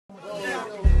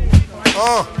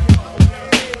Come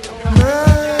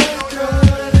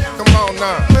on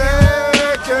now.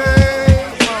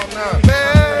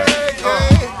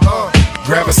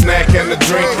 Grab a snack and a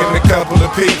drink and a couple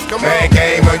of peeps. Bad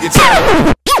game on your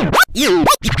channel.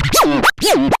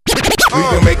 We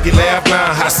gon' make you laugh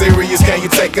now. How serious can you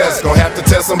take us? Gonna have to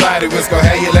tell somebody what's gonna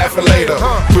have you laughing later.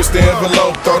 Push the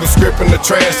envelope, throw the script in the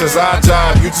trash. That's our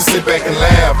job. You just sit back and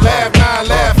laugh. Laugh now,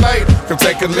 laugh later. Come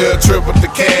take a little trip with the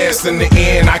cast. In the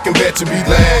end, I can bet you be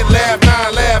glad. Laugh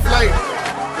now, laugh later.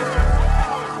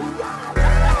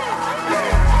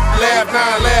 Laugh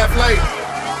now, laugh later.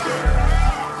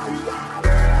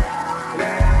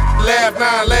 Laugh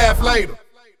now, laugh later.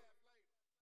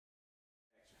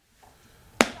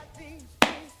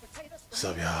 What's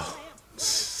up, y'all?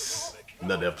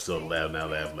 Another episode of Laugh Now,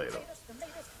 Laugh Later.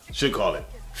 Should call it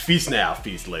Feast Now,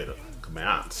 Feast Later. Man,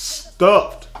 I'm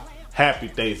stuffed. Happy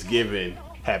Thanksgiving,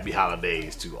 happy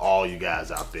holidays to all you guys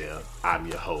out there. I'm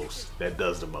your host that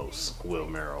does the most, Will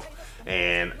Merrill.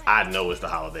 And I know it's the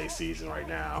holiday season right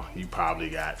now. You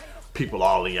probably got people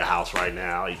all in your house right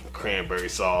now eating cranberry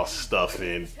sauce,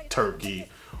 stuffing, turkey,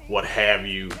 what have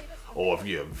you. Or if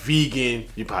you're a vegan,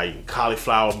 you're probably eating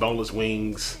cauliflower boneless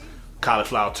wings,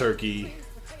 cauliflower turkey,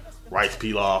 rice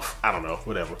pilaf, I don't know,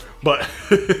 whatever. But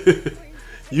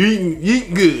you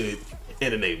eating good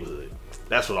in the neighborhood.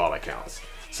 That's what all that counts.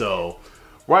 So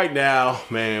right now,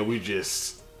 man, we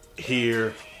just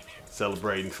here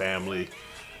celebrating family,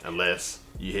 unless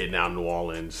you head down to New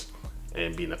Orleans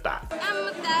and being a thot. I'm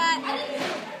a thot.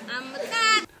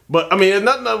 But I mean, there's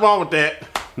nothing wrong with that.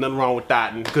 Nothing wrong with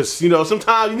thotting, because you know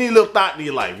sometimes you need a little thot in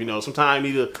your life. You know, sometimes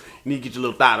you need to get your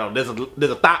little thot on. There's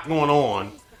a thot going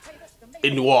on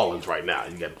in New Orleans right now.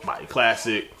 You got the Body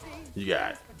Classic, you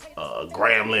got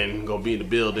Grambling gonna be in the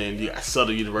building, you got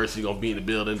Southern University gonna be in the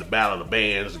building, the Battle of the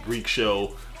Bands, the Greek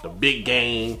show, the big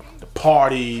game, the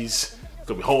parties.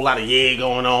 Gonna be a whole lot of yeah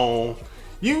going on.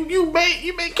 You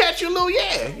may catch your little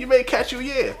yeah. You may catch your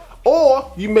yeah,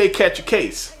 or you may catch a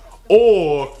case,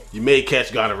 or you may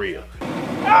catch gonorrhea.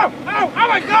 Oh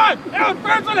my God! That was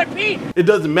birds on the peat! It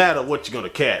doesn't matter what you're gonna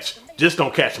catch, just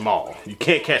don't catch them all. You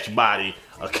can't catch a body,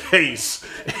 a case,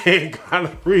 and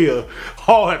gonorrhea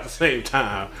all at the same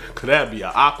time, because that'd be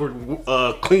an awkward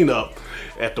cleanup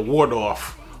at the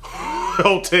Waldorf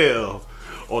Hotel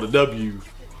or the W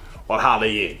or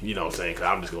Holiday Inn, you know what I'm saying? Because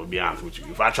I'm just gonna be honest with you.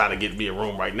 If I try to get me a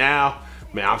room right now,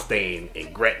 man, I'm staying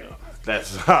in Gretna.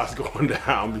 That's how it's going down.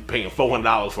 I'm be paying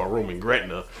 $400 for a room in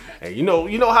Gretna. And you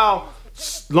know how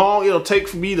long it'll take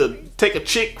for me to take a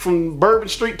chick from Bourbon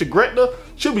Street to Gretna?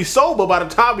 She'll be sober by the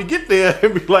time we get there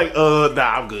and be like, nah,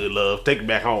 I'm good, love. Take it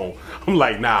back home. I'm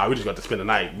like, nah, we just got to spend the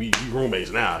night. We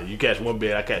roommates now. You catch one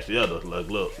bed, I catch the other.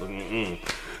 Look.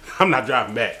 I'm not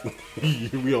driving back.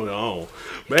 We on our own.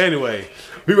 But anyway,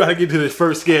 we about to get to this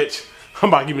first sketch. I'm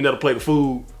about to give you another plate of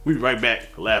food. We'll be right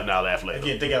back. Laugh Now, Laugh Later.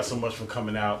 Again, thank y'all so much for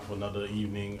coming out for another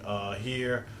evening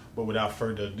here. But without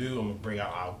further ado, I'm going to bring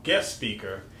out our guest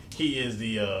speaker. He is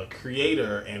the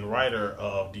creator and writer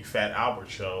of The Fat Albert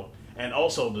Show, and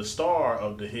also the star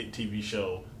of the hit TV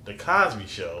show, The Cosby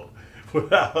Show.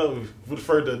 Without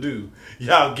further ado,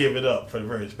 y'all give it up for the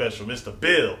very special Mr.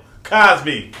 Bill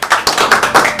Cosby.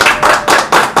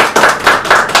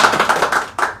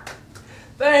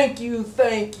 Thank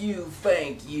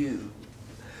you.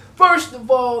 First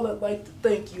of all, I'd like to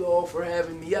thank you all for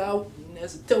having me out. And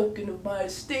as a token of my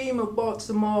esteem, I bought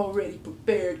some already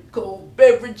prepared cold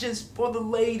beverages for the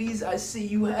ladies. I see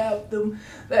you have them.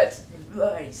 That's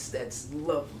nice. That's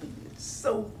lovely. It's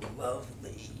so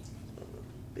lovely.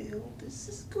 Bill, this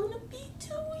is gonna be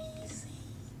too easy.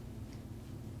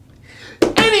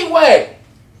 Anyway,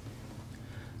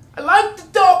 I'd like to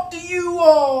talk to you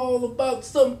all about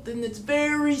something that's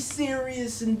very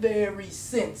serious and very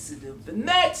sensitive, and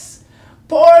that's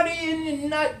partying and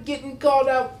not getting caught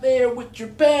out there with your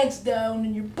pants down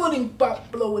and your pudding pop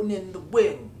blowing in the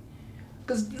wind.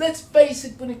 Because let's face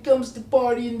it, when it comes to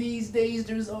partying these days,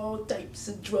 there's all types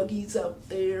of druggies out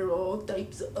there, all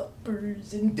types of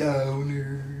uppers and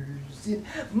downers, and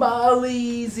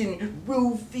mollies and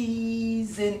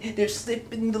roofies, and they're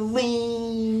slipping the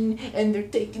lean, and they're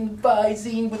taking the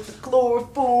Visine with the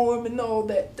chloroform and all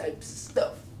that types of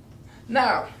stuff.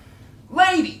 Now,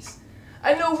 ladies,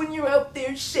 I know when you're out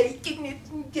there shaking it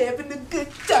and having a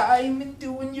good time and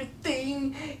doing your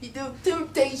thing, the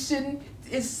temptation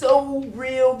is so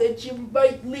real that you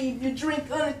might leave your drink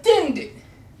unattended.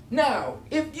 Now,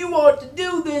 if you are to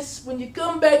do this, when you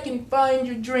come back and find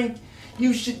your drink,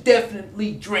 you should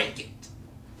definitely drink it.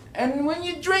 And when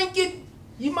you drink it,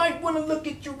 you might want to look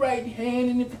at your right hand,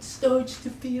 and if it starts to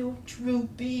feel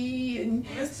droopy and...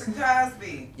 Mr.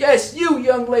 Cosby. Yes, you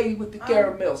young lady with the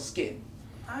caramel skin.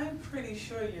 I'm pretty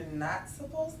sure you're not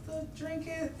supposed to drink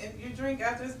it if you drink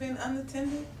after it's been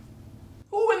unattended.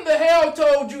 Who in the hell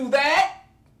told you that?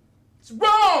 It's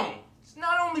wrong. It's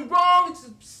not only wrong, it's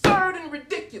absurd and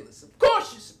ridiculous. Of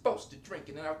course you're supposed to drink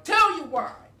it, and I'll tell you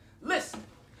why. Listen,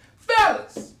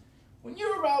 fellas, when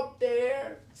you're out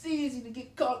there, it's easy to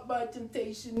get caught by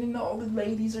temptation and all the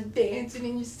ladies are dancing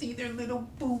and you see their little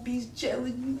boobies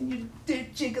jelling and they're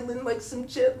jiggling like some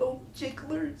jello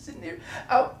jigglers and they're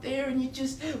out there and you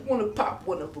just want to pop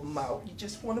one of them out. You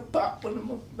just want to pop one of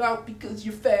them out because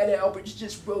your fat Alberts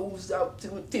just rose out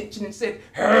to attention and said,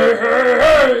 hey, hey,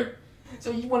 hey! So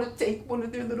you want to take one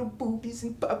of their little boobies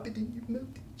and pop it in your mouth.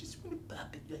 You just want to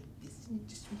pop it like this and you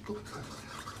just want to go.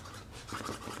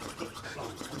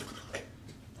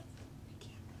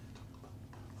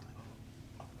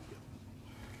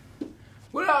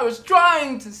 What I was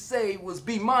trying to say was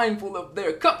be mindful of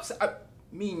their cup size. I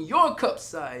mean your cup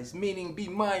size, meaning be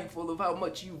mindful of how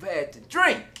much you've had to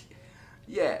drink.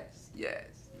 Yes.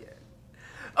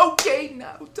 Okay,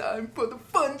 now time for the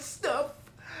fun stuff.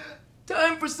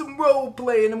 Time for some role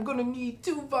play, and I'm gonna need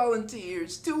 2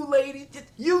 volunteers, 2 ladies,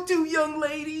 you 2 young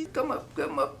ladies. Come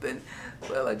up, and,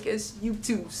 well, I guess you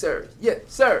 2, sir. Yes,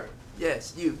 sir.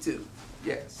 Yes, you 2.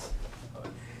 Yes.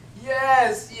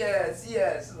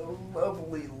 Yes, the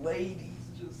lovely ladies,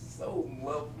 just so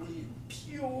lovely and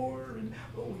pure, and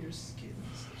oh, your skin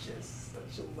is just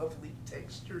such a lovely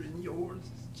texture, and yours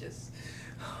is just,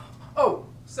 oh,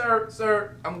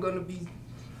 sir, I'm gonna be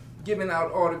giving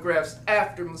out autographs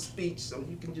after my speech, so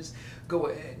you can just go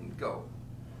ahead and go.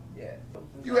 Yeah.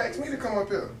 You asked me to come up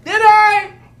here. Did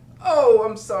I? Oh,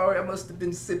 I'm sorry. I must have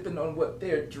been sipping on what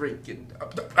they're drinking.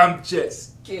 I'm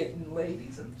just kidding,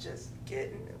 ladies. I'm just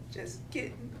kidding.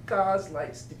 Cause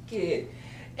likes to kid.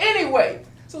 Anyway,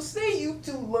 so say you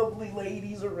 2 lovely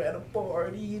ladies are at a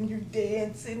party and you're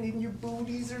dancing and your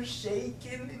booties are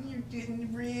shaking and you're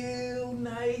getting real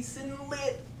nice and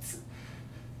lit.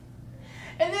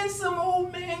 And then some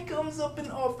old man comes up and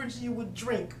offers you a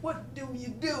drink. What do you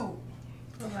do?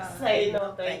 Say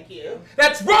no, thank you.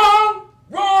 That's wrong,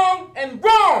 and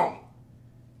wrong.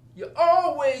 You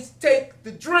always take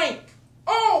the drink.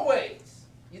 Always.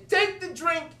 You take the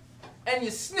drink and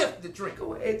you sniff the drink.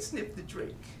 Go ahead, sniff the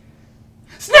drink.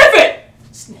 Sniff it!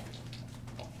 Sniff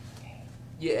it.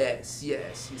 Yes, you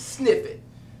sniff it.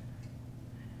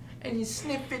 And you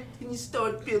sniff it and you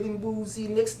start feeling woozy.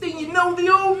 Next thing you know, the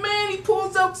old man, he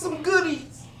pulls out some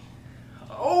goodies.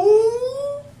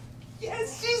 Oh,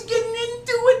 yes, she's getting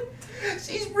into it.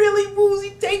 She's really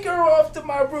woozy. Take her off to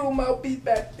my room. I'll be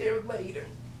back there later.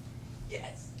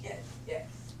 Yes.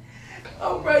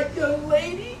 All right, young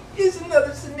lady, here's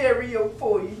another scenario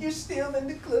for you. You're still in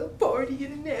the club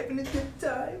partying and having a good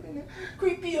time, and a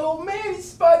creepy old man, he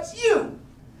spots you.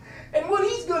 And what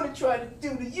he's going to try to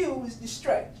do to you is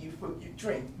distract you from your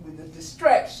drink with a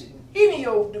distraction. Any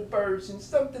old diversion,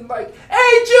 something like,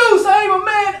 hey, Juice, I'm a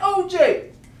man,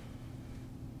 OJ.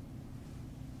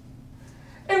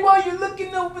 And while you're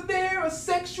looking over there, a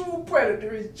sexual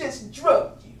predator has just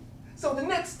drugged you. So the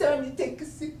next time you take a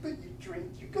sip of your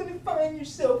drink, you're going to find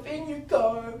yourself in your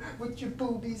car with your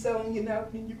boobies hanging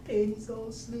out and your panties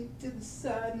all slid to the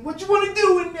side. And what you want to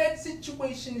do in that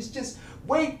situation is just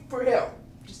wait for help.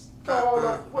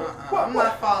 I'm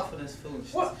not falling for this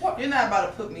foolishness. What? You're not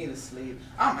about to put me to sleep.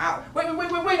 I'm out. Wait,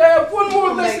 I have one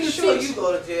more lesson to sure teach. You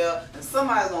go to jail and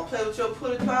somebody's going to play with your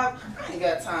putty pop. I ain't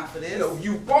got time for this. No,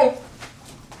 you won't.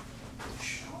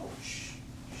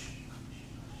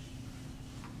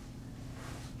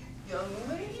 Young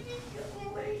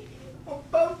lady, I'm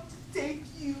about to take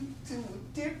you to a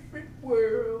different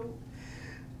world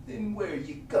than where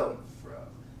you come from.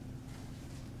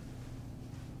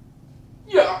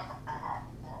 Yeah.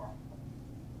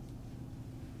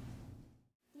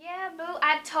 Yeah, boo,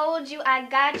 I told you I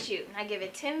got you. I give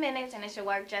it 10 minutes and it should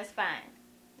work just fine.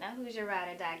 Now who's your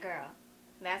ride or die girl?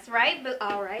 That's right, boo.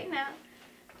 All right now.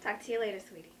 Talk to you later,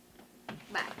 sweetie.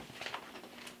 Bye.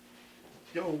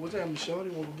 Yo, what's happening, shorty?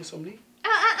 Want to get something to eat?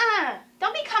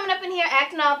 Don't be coming up in here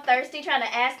acting all thirsty, trying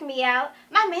to ask me out.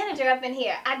 My manager up in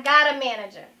here. I got a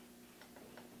manager.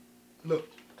 Look,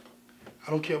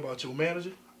 I don't care about your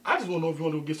manager. I just want to know if you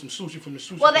want to go get some sushi from the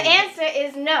sushi Well, the place. answer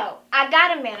is no. I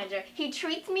got a manager. He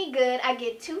treats me good. I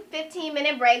get 2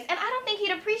 15-minute breaks, and I don't think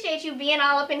he'd appreciate you being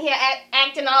all up in here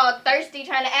acting all thirsty,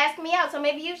 trying to ask me out. So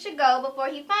maybe you should go before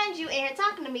he finds you in here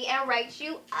talking to me and writes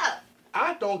you up.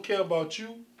 I don't care about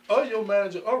you or your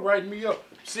manager or writing me up.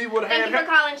 See what Thank you for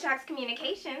calling Shox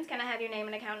Communications. Can I have your name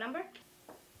and account number?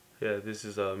 Yeah, this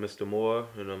is Mr. Moore,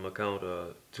 and I'm account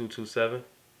 227.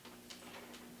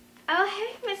 Oh,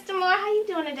 hey, Mr. Moore. How you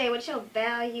doing today with your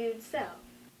valued self?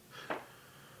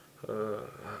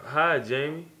 Hi,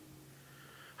 Jamie.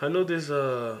 I know this,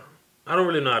 I don't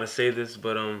really know how to say this,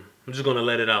 but I'm just gonna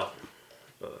let it out.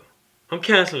 I'm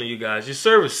canceling you guys. Your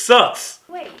service sucks.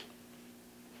 Wait,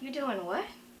 you doing what?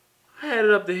 I had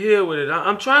it up to here with it.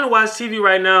 I'm trying to watch TV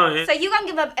right now. And So you gonna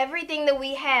give up everything that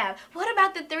we have? What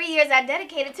about the 3 years I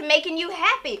dedicated to making you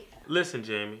happy? listen,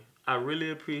 Jamie, I really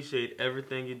appreciate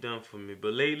everything you've done for me,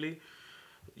 but lately,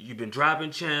 you've been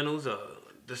dropping channels,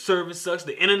 the service sucks,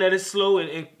 the internet is slow,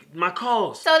 and my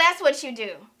calls. So that's what you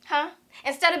do, huh?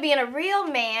 Instead of being a real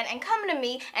man and coming to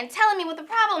me and telling me what the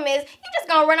problem is, you're just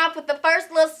gonna run off with the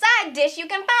first little side dish you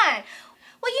can find.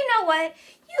 Well, you know what?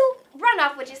 You run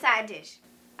off with your side dish.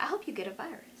 I hope you get a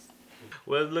virus.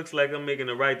 Well, it looks like I'm making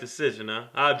the right decision, huh?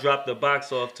 I'll drop the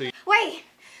box off to you. Wait,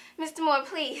 Mr. Moore,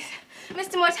 please.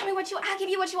 Mr. Moore, tell me what you want. I'll give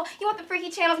you what you want. You want the freaky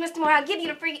channels, Mr. Moore? I'll give you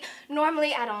the freaky.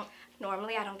 Normally, I don't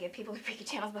give people the freaky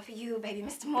channels, but for you, baby,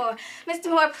 Mr. Moore. Mr.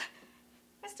 Moore.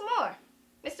 Mr. Moore.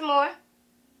 Mr. Moore.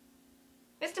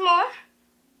 Mr. Moore.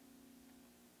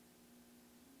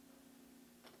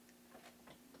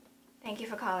 Thank you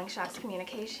for calling Shots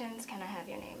Communications. Can I have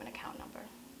your name and account number?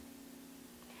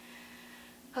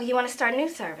 Oh, you want to start a new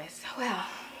service? Well,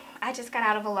 I just got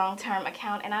out of a long-term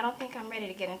account, and I don't think I'm ready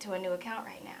to get into a new account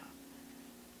right now.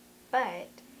 But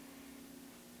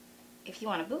if you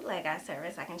want a bootleg our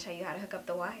service, I can show you how to hook up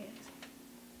the wires.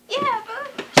 Yeah,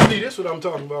 boo. See, that's what I'm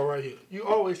talking about right here. You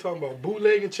always talking about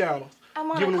bootlegging channels. I'm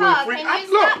on giving a away call. free. Can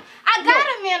you Look, stop? I got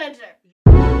a manager.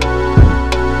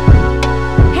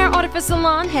 Hair Artifice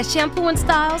Salon has shampoo and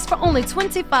styles for only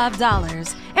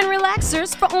 $25 and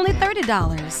relaxers for only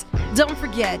 $30. Don't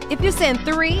forget, if you send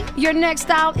 3, your next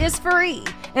style is free.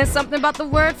 And something about the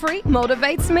word free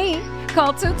motivates me.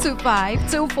 Call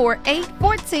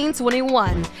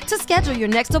 225-248-1421 to schedule your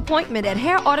next appointment at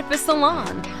Hair Artifice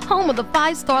Salon, home of the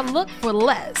 5-star look for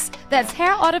less. That's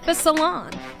Hair Artifice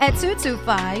Salon at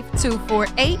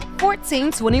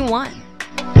 225-248-1421.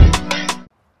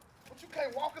 You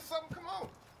can't walk or something? Come on.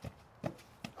 I'm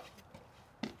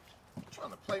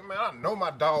trying to play, man. I know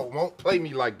my dog won't play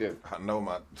me like this. I know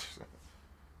my...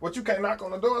 What, you can't knock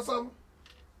on the door or something?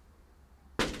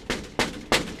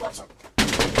 What's up?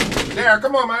 There,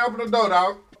 come on, man. Open the door,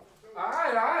 dog. All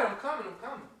right, I'm coming. What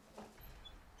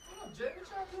up, Jay? What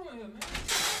y'all doing here, man?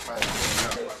 Man,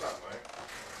 what's up, man?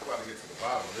 I'm about to get to the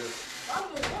bottom of this.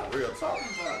 Bottom of what? Real talk.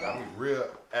 Got me real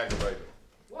aggravated.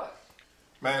 What?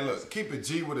 Man, look, keep it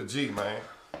G with a G, man.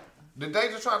 Did they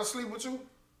just try to sleep with you? Man,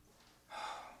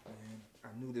 I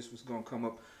knew this was gonna come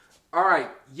up. All right,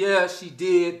 yeah, she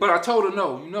did, but I told her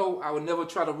no. You know, I would never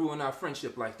try to ruin our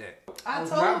friendship like that. I was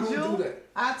told not gonna you. do that.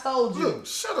 I told you. Look,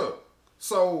 shut up.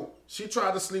 So, she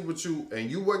tried to sleep with you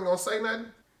and you wasn't gonna say nothing?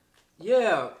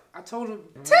 Yeah, I told her.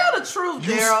 Tell the truth,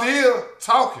 You Daryl. still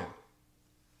talking.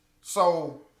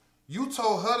 So, you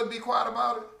told her to be quiet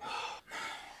about it?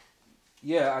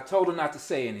 Yeah, I told her not to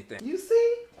say anything. You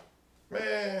see?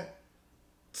 Man,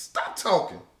 stop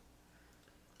talking.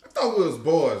 I thought we was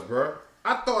boys, bro.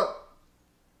 I thought,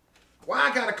 why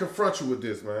I gotta confront you with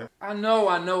this, man? I know,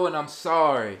 and I'm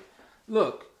sorry.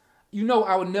 Look, you know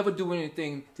I would never do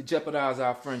anything to jeopardize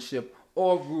our friendship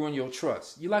or ruin your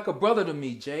trust. You're like a brother to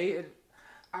me, Jay.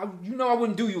 And you know I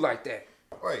wouldn't do you like that.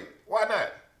 Wait, why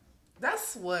not?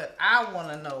 That's what I want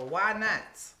to know. Why not?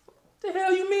 The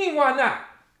hell you mean, why not?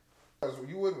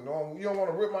 You wouldn't, you don't want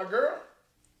to rip my girl?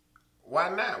 Why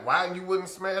not? Why you wouldn't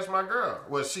smash my girl?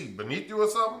 Was she beneath you or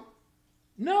something?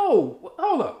 No,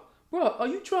 hold up. Bro, are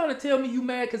you trying to tell me you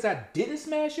mad because I didn't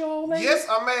smash your old lady? Yes,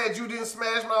 I'm mad you didn't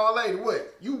smash my old lady.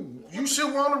 What? You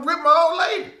should want to rip my old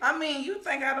lady. I mean, you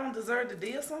think I don't deserve to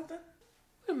do something?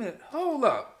 Wait a minute, hold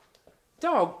up.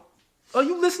 Dog, are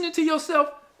you listening to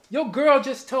yourself? Your girl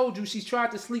just told you she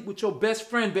tried to sleep with your best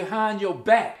friend behind your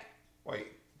back. Wait,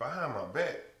 behind my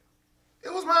back?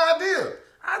 It was my idea.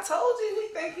 I told you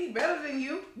he think he better than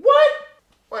you. What?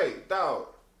 Wait, dog.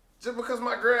 Just because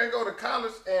my girl ain't go to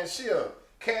college and she a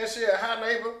cashier at High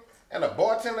Neighbor and a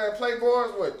bartender at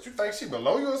Playboys, what, you think she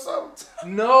below you or something?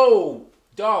 No.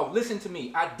 Dog, listen to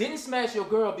me. I didn't smash your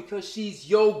girl because she's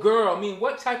your girl. I mean,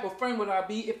 what type of friend would I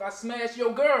be if I smashed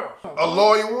your girl? A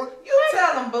loyal one? You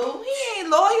tell him, boo. He ain't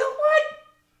loyal. What?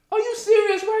 Are you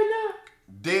serious right now?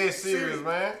 Dead serious,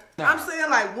 man. I'm saying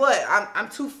like what? I'm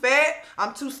too fat.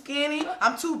 I'm too skinny.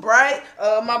 I'm too bright.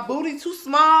 My booty too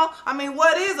small. I mean,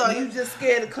 what is? Or are you just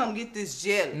scared to come get this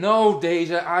jelly? No,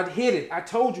 Deja, I'd hit it. I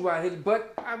told you I hit it,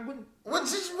 but I wouldn't. Well,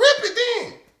 just rip it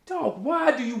then. Dog,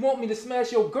 why do you want me to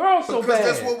smash your girl so Because bad?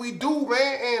 that's what we do,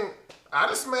 man. And I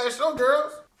done smashed your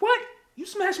girls. What? You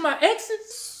smashed my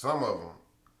exes? Some of them.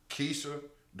 Keisha,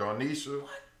 Darnisha,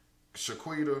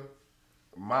 Shaquita,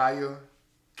 Maya,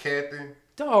 Kathy.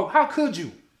 Dog, how could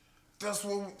you? That's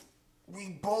what we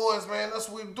boys, man. That's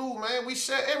what we do, man. We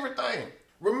share everything.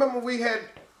 Remember we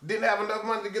didn't have enough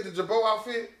money to get the Jabot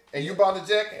outfit, and you bought the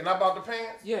jacket and I bought the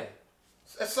pants? Yeah.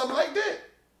 That's something like that.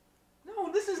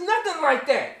 No, this is nothing like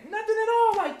that. Nothing at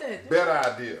all like that. Better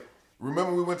idea.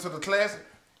 Remember we went to the classic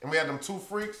and we had them 2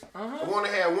 freaks? The one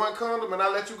that had 1 condom and I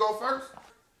let you go first?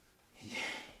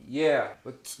 Yeah,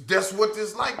 but that's what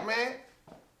this like, man.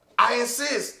 I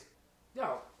insist.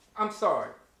 Yo, I'm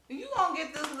sorry. You gonna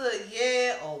get this little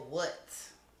yeah or what?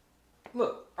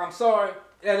 Look, I'm sorry.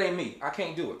 That ain't me. I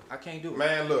can't do it. I can't do it.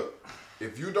 Man, look.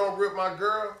 If you don't rip my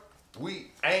girl,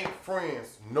 we ain't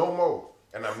friends no more.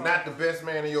 And I'm not the best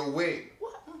man in your wedding.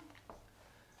 What?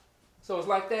 So it's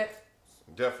like that?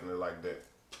 Definitely like that.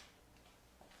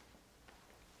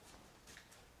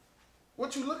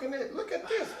 What you looking at? Look at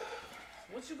this.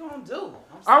 What you gonna do?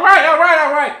 All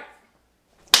right.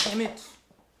 Damn it.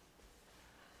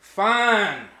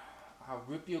 Fine. I'll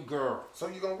rip your girl. So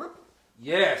you gonna rip her?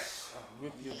 Yes. I'll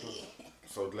rip your girl.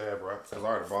 So glad, bro. Cause I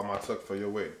already bought my tuck for your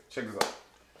wedding. Check this out.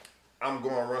 I'm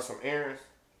going to run some errands.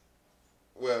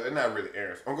 Well, they're not really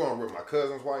errands. I'm going to rip my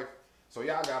cousin's wife. So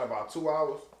y'all got about 2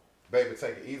 hours. Baby,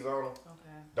 take it easy on them.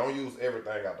 Okay. Don't use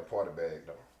everything out the party bag,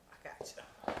 though. I got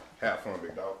you. Have fun,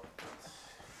 big dog.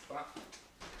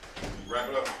 Wrap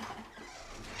it up.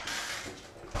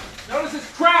 Notice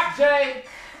it's crap, Jay.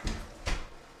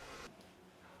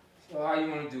 So how you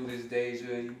want to do this, Deja?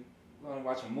 You want to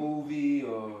watch a movie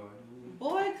or...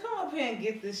 Boy, come up here and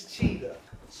get this cheetah.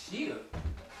 Cheetah?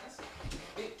 That's a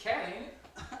big cat, ain't it?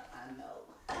 I know.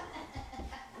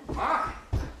 Mine.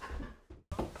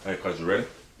 Hey, cuz, you ready?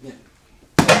 Yeah.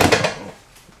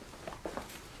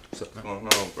 What's going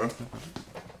on, bro?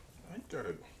 You got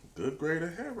a good grade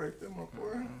of hair right there, my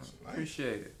boy. Nice.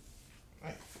 Appreciate it.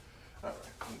 Nice. All right,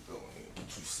 let me go in and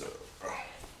get you set up, bro.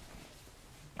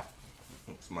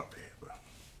 It's my bad, bro.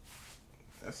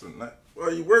 That's a nice...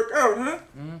 Well, you work out, huh?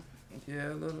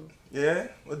 Yeah, a little. Yeah?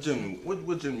 What gym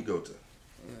you go to?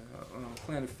 Yeah,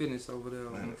 Planet Fitness over there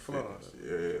on Florida.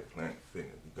 Yeah, Planet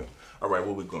Fitness. All right,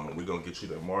 where we going? We gonna get you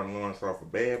that Martin Lawrence off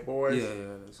of Bad Boys?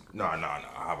 Yeah, that's good. No.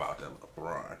 How about that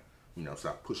LeBron? You know, so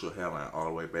I push your hairline all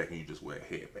the way back and you just wear a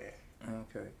headband.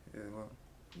 Okay, yeah, well.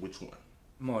 Which one?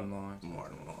 Martin Lawrence.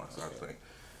 Martin Lawrence. I think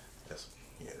that's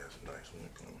nice. Let me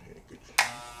come here and get you.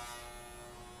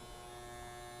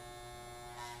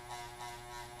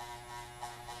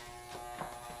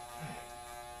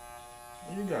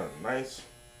 You got a nice,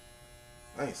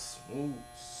 smooth,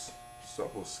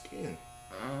 supple skin.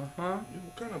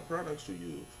 What kind of products you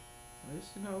use?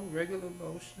 Just, regular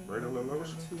lotion. Regular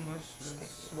lotion? Not too much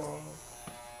suave.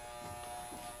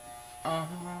 Are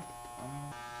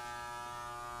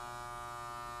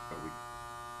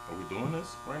we doing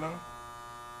this right now?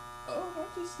 Oh,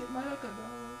 I'm just getting my haircut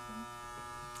done.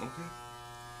 Okay.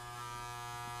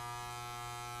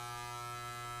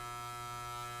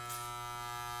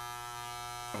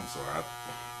 I'm sorry, I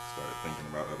started thinking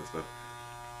about other stuff.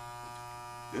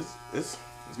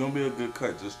 It's gonna be a good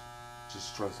cut. Just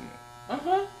trust me.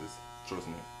 Just trust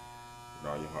me with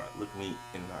all your heart. Look me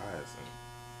in the eyes and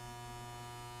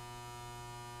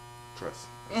trust.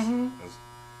 That's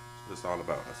what it's all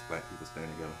about. Us black people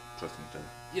standing together, trusting each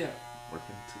other. Yeah.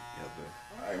 Working together.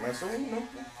 All right, man. So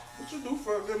what you do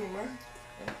for a living, man?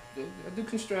 I do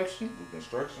construction. Do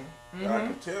construction. I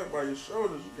can tell by your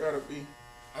shoulders you gotta be.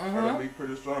 Gotta be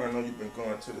pretty strong. I know you've been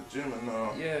going to the gym and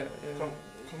Yeah. Come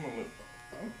on, look.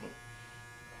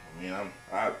 I mean, I'm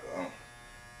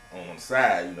on the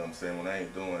side. You know what I'm saying? When I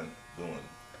ain't doing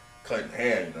cutting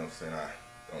hair, you know what I'm saying? I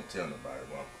don't tell nobody.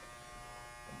 Well,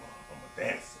 I'm a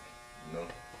dancer. You know.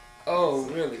 Oh,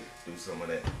 so really? Do some of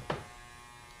that.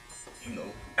 You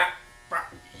know.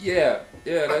 Yeah.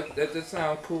 That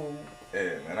sounds cool.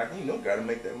 Yeah, man. Gotta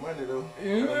make that money though.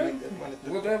 Gotta make that money.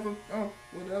 Whatever. Yeah,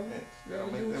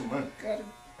 gotta make that money.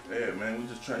 Yeah, man. I'm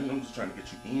just trying to get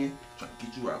you in, trying to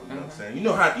get you out. You know what I'm saying? You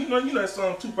know that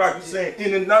song Tupac is saying,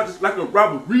 in and out just like a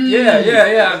robbery. Yeah,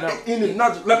 I know. In and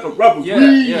out just like a robbery. Yeah, I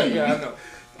know.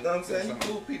 You know what I'm saying? You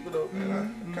cool people though, man.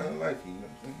 I kind of like you. You know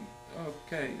what I'm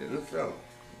saying? Okay. Good fella.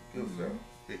 Good fella.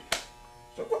 Yeah.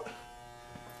 So what?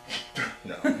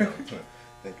 No, I'm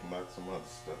thinking about some other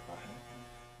stuff.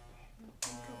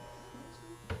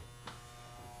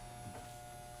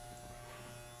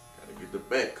 Gotta get the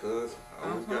back, cuz. I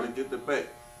always gotta get the back.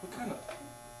 What kind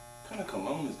of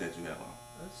cologne is that you have on?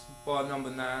 That's bar number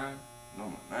 9.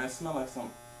 Number 9. It smell like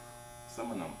some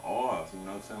of them oils, you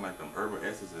know what I'm saying? Like them herbal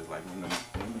essences, like when the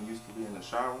women used to be in the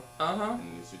shower. And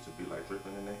it used to be like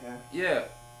dripping in their hair. Yeah.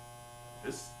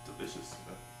 It's delicious.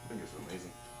 I think it's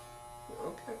amazing.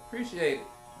 Okay, appreciate it.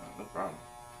 No problem.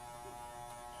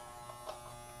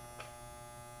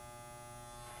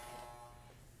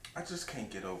 I just can't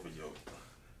get over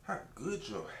how good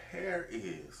your hair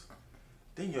is.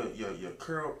 Then your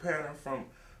curl pattern from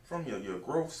your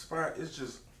growth spot is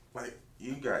just like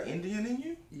you got Indian in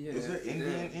you? Yeah. Is there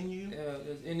Indian in you? Yeah,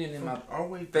 there's Indian in my all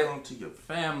the way down to your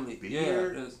family.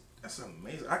 beard. Yeah, that's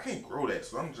amazing. I can't grow that,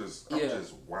 so I'm just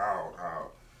wild how.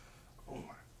 Oh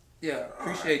my. Yeah,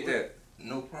 appreciate that.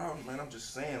 No problem, man. I'm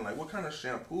just saying, like, what kind of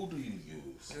shampoo do you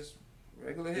use? Just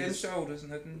regular Head and Shoulders,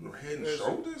 nothing. Head and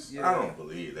Shoulders? Yeah. I don't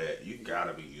believe that. You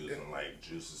gotta be using like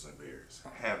juices and berries.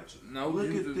 Haven't you? No,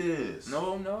 look at this.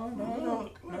 No.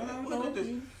 Look at this.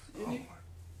 Oh my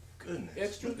goodness.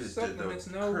 Extra look at supplements,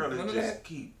 the no, curl none of just that.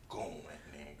 keep going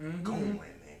and going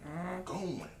and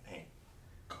going and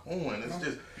going. It's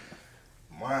just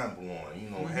mind blowing. You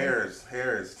know, hair is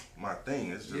my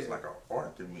thing. It's just like an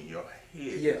art to me. Your head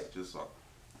is just a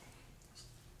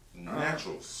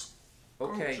natural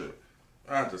sculpture. Okay.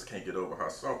 I just can't get over how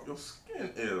soft your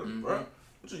skin is, bro.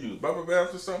 What you use, bubble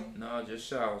baths or something? No, just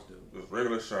showers, dude. Just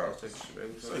regular showers. Just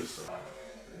regular Say showers. so.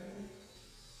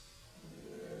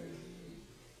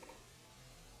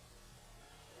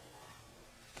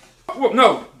 Whoa,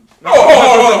 no.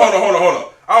 Hold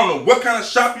on. I don't know what kind of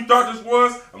shop you thought this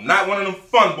was. I'm not one of them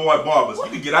fun boy barbers. You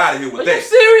can get out of here with that. Are you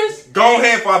serious? Go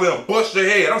ahead before I be bust your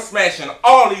head. I'm smashing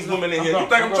all these women in here. You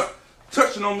think I'm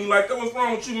touching on me like that? What's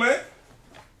wrong with you, man?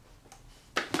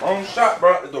 Wrong shop,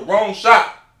 bro. It's the wrong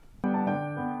shop.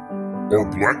 Are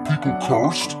black people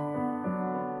cursed?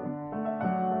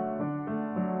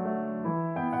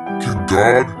 Can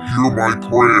God hear my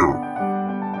prayer?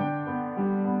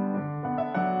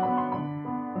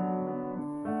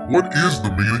 What is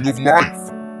the meaning of life?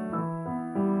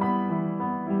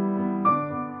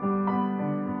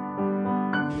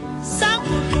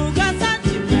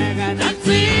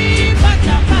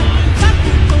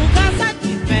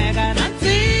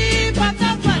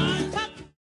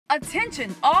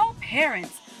 Attention all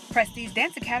parents! Prestige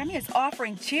Dance Academy is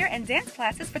offering cheer and dance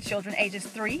classes for children ages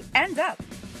 3 and up.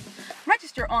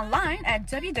 Register online at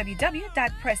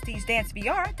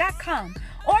www.prestigedancevr.com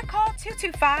or call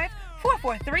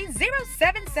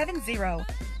 225-443-0770.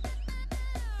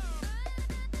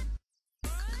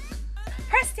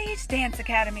 Prestige Dance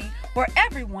Academy, where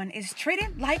everyone is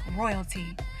treated like royalty.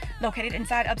 Located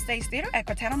inside Upstage Theater at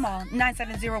Cortana Mall,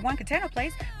 9701 Cortana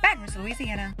Place, Baton Rouge,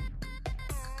 Louisiana.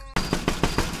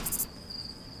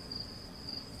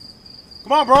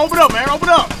 Come on, bro. Open up, man. Open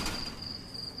up.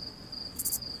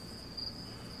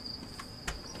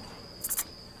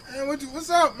 Man, what's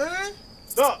up, man?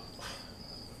 Look,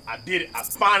 I did it. I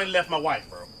finally left my wife,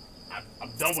 bro.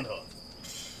 I'm done with her.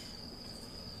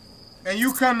 And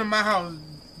you come to my house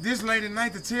this late at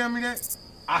night to tell me that?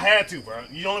 I had to, bro.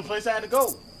 You the only place I had to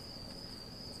go.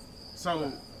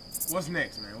 So, what's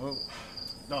next, man?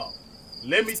 No,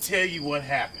 let me tell you what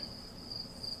happened.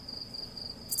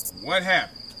 What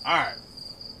happened? All right.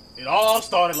 It all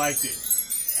started like this.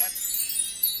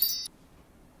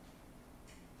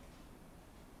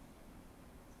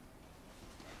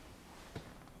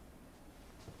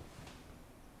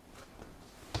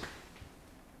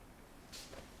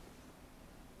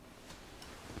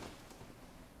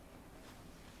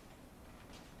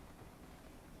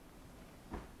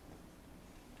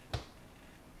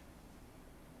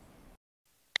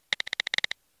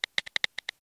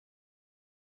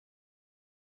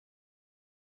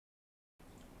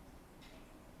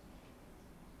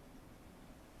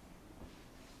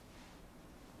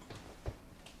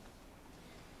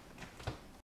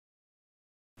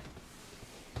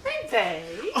 Hey, Hey.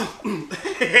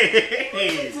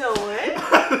 what you doing?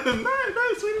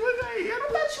 Nice, sweetie. What's that? I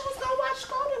thought you was gonna watch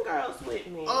Golden Girls with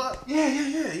me.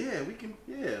 Yeah. We can,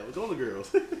 with all the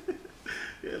girls.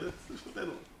 Yeah, let's put that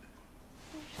on.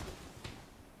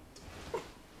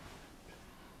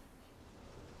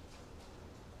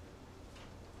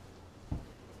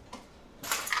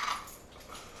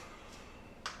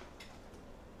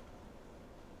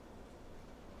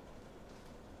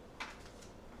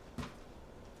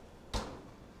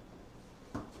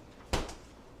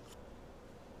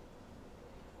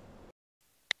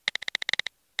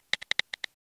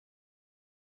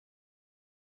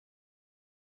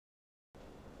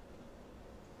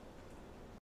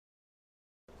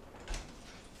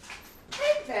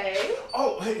 Hey,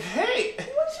 Oh, hey.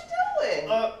 what you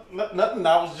doing? Nothing.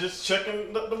 I was just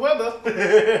checking the weather.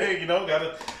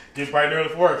 Gotta get bright and early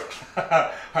for work.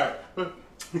 All right.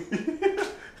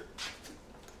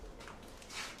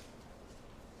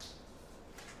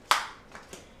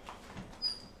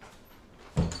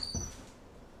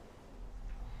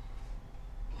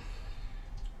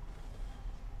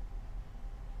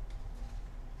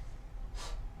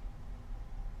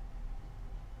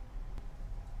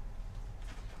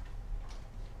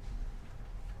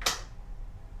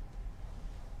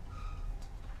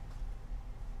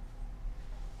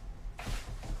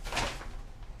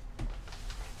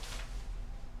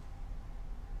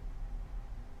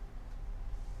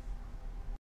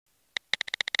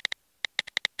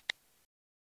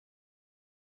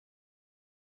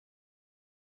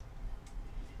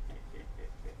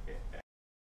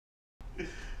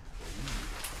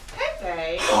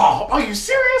 Oh, are you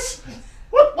serious?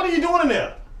 What are you doing in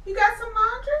there? You got some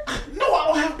laundry? No, I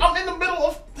don't have. I'm in the middle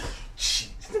of.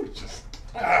 Jeez, let me just.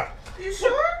 You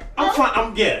sure? I'm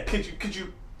fine. Yeah. Could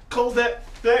you close that?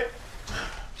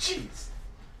 Jeez.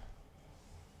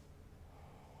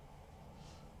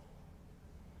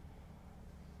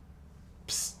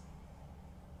 Psst.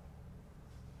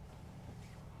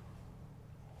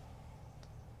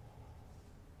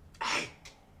 Hey.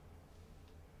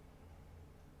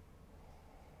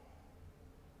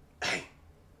 Hey.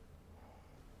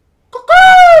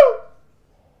 Cuckoo!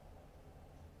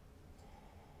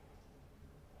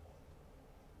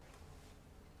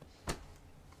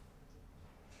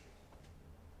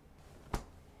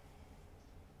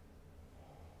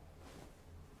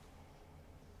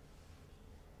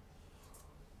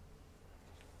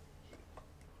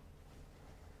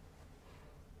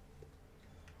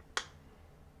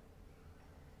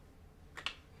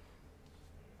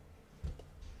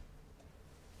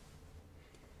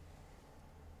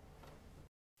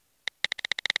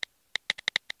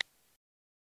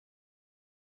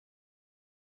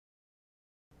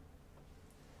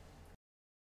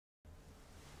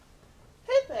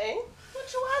 Hey,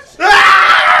 what you watching?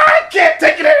 I can't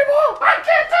take it anymore! I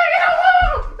can't take it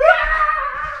anymore!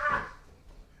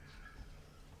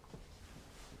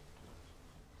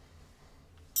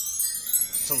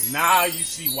 So now you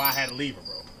see why I had to leave her,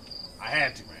 bro. I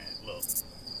had to, man. Look,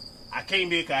 I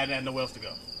came here because I didn't have nowhere else to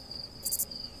go.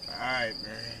 Alright,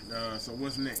 man. So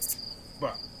what's next?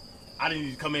 Bro, I didn't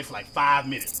need to come in for like 5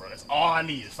 minutes, bro. That's all I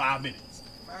need is 5 minutes.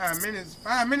 5 minutes?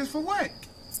 5 minutes for what?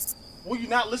 Will you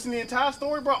not listen to the entire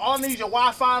story, bro? All I need is your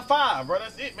Wi-Fi 5, bro.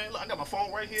 That's it, man. Look, I got my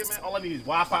phone right here, man. All I need is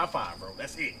Wi-Fi 5, bro.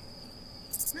 That's it.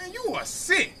 Man, you are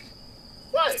sick.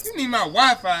 What? You need my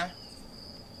Wi-Fi.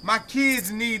 My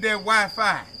kids need that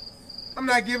Wi-Fi. I'm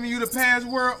not giving you the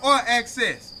password or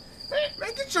access.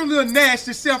 Man, get your little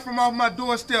nasty self from off my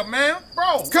doorstep, man.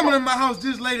 Bro. Coming to my house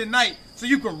this late at night so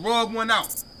you can rub one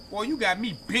out. Boy, you got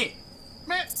me bent.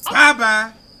 Man.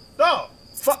 Bye-bye. Dog.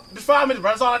 Fuck, just 5 minutes,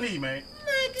 bro. That's all I need, man.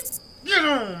 Man, get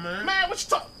on, man. Man, what you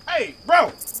talk? Hey,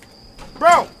 bro.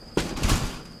 Bro.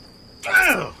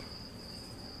 Damn.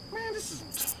 Man, this is...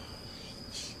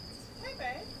 Hey,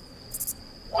 babe.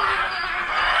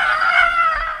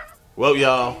 Well,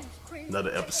 y'all,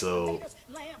 another episode.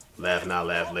 Laugh Now,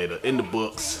 Laugh Later in the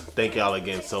books. Thank y'all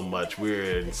again so much.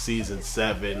 We're in season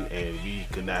 7, and we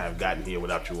could not have gotten here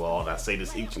without you all. And I say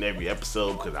this each and every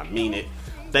episode because I mean it.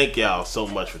 Thank y'all so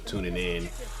much for tuning in.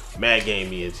 Mad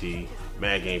Game ENT,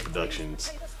 Mad Game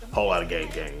Productions, whole lot of game,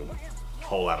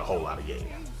 whole lot of game.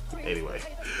 Anyway,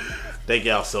 thank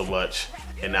y'all so much.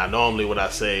 And now normally what I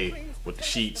say with the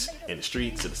sheets and the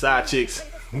streets and the side chicks,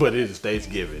 but it is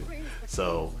Thanksgiving.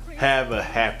 So have a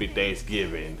happy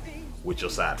Thanksgiving with your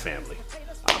side family.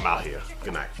 I'm out here.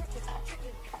 Good night.